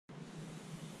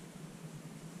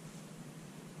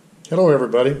Hello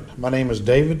everybody, my name is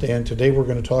David and today we're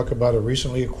going to talk about a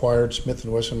recently acquired Smith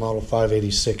and Wesson Model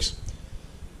 586.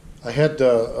 I had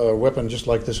a weapon just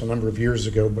like this a number of years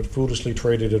ago but foolishly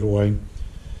traded it away.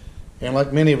 And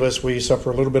like many of us, we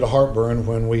suffer a little bit of heartburn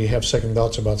when we have second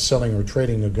thoughts about selling or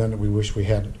trading a gun that we wish we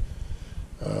hadn't.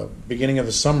 Beginning of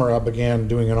the summer I began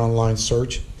doing an online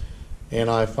search and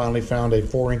I finally found a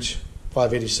 4-inch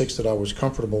 586 that I was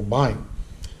comfortable buying.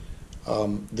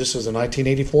 This is a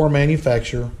 1984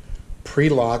 manufacture,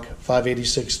 pre-lock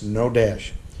 586 no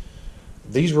dash.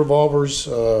 These revolvers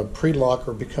pre-lock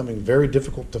are becoming very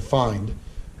difficult to find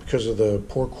because of the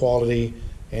poor quality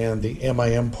and the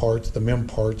MIM parts, the MIM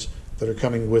parts that are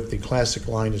coming with the classic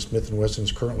line that Smith and Wesson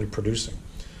is currently producing.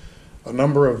 A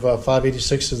number of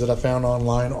 586s that I found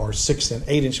online are 6 and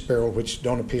 8-inch barrel, which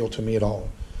don't appeal to me at all.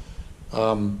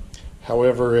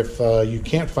 However, if you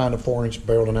can't find a 4-inch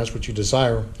barrel and that's what you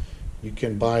desire, you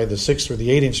can buy the 6 or the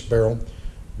 8-inch barrel,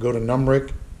 go to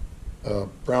Numrick,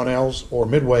 Brownells, or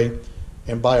Midway,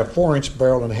 and buy a 4-inch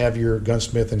barrel and have your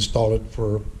gunsmith install it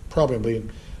for probably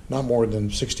not more than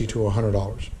 $60 to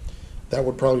 $100. That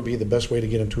would probably be the best way to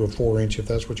get into a 4-inch if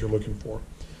that's what you're looking for.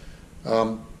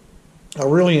 I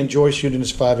really enjoy shooting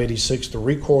this 586. The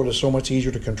recoil is so much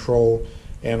easier to control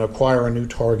and acquire a new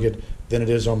target than it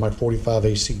is on my 45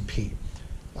 ACP.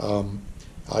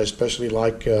 I especially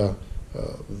like the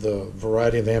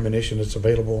variety of ammunition that's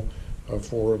available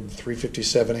for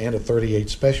 357 and a 38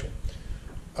 special.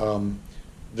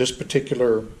 This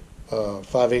particular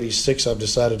 586, I've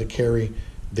decided to carry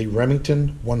the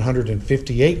Remington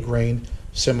 158 grain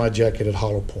semi-jacketed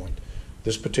hollow point.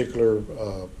 This particular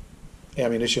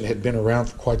ammunition had been around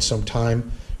for quite some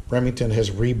time. Remington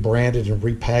has rebranded and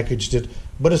repackaged it,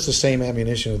 but it's the same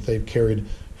ammunition that they've carried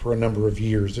for a number of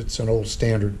years. It's an old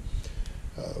standard.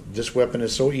 This weapon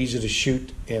is so easy to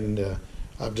shoot, and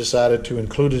I've decided to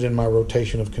include it in my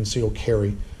rotation of concealed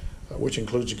carry, which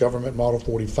includes the government model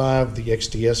 45, the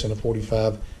XDS and a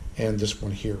 45, and this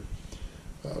one here.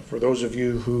 For those of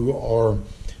you who are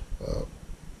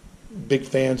big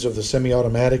fans of the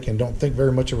semi-automatic and don't think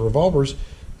very much of revolvers,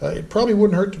 it probably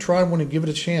wouldn't hurt to try one and give it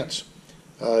a chance.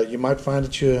 You might find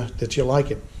that you like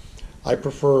it. I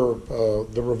prefer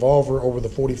the revolver over the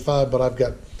 45, but I've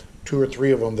got 2 or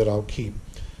 3 of them that I'll keep.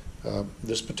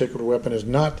 This particular weapon is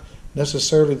not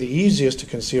necessarily the easiest to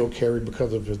conceal carry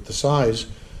because of the size,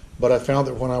 but I found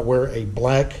that when I wear a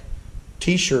black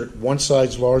t-shirt one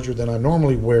size larger than I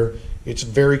normally wear, it's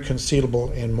very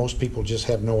concealable and most people just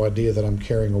have no idea that I'm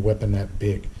carrying a weapon that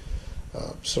big.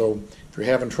 So if you're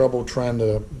having trouble trying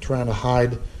to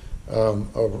hide a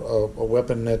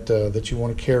weapon that you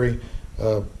want to carry,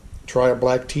 try a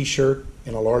black t-shirt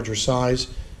in a larger size,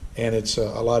 and it's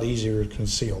a lot easier to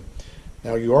conceal.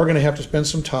 Now you are going to have to spend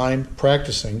some time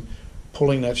practicing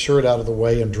pulling that shirt out of the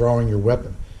way and drawing your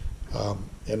weapon,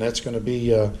 and that's going to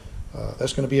be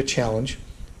a challenge.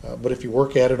 But if you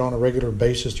work at it on a regular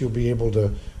basis, you'll be able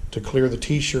to clear the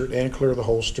t-shirt and clear the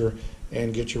holster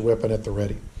and get your weapon at the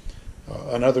ready.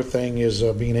 Another thing is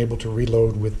being able to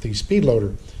reload with the speed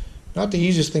loader. Not the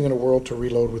easiest thing in the world to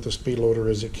reload with a speed loader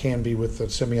as it can be with a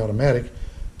semi-automatic,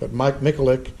 but Mike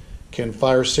Mikulik can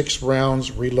fire 6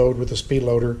 rounds, reload with a speed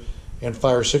loader, and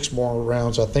fire 6 more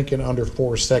rounds, I think, in under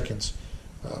 4 seconds.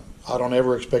 I don't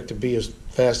ever expect to be as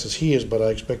fast as he is, but I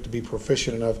expect to be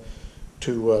proficient enough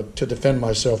to defend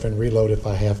myself and reload if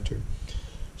I have to.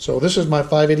 So this is my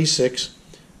 586.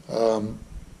 I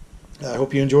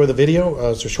hope you enjoy the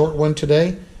video. It's a short one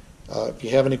today. If you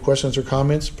have any questions or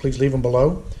comments, please leave them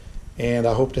below. And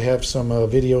I hope to have some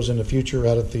videos in the future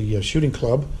out at the shooting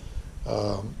club.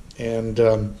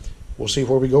 We'll see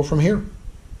where we go from here.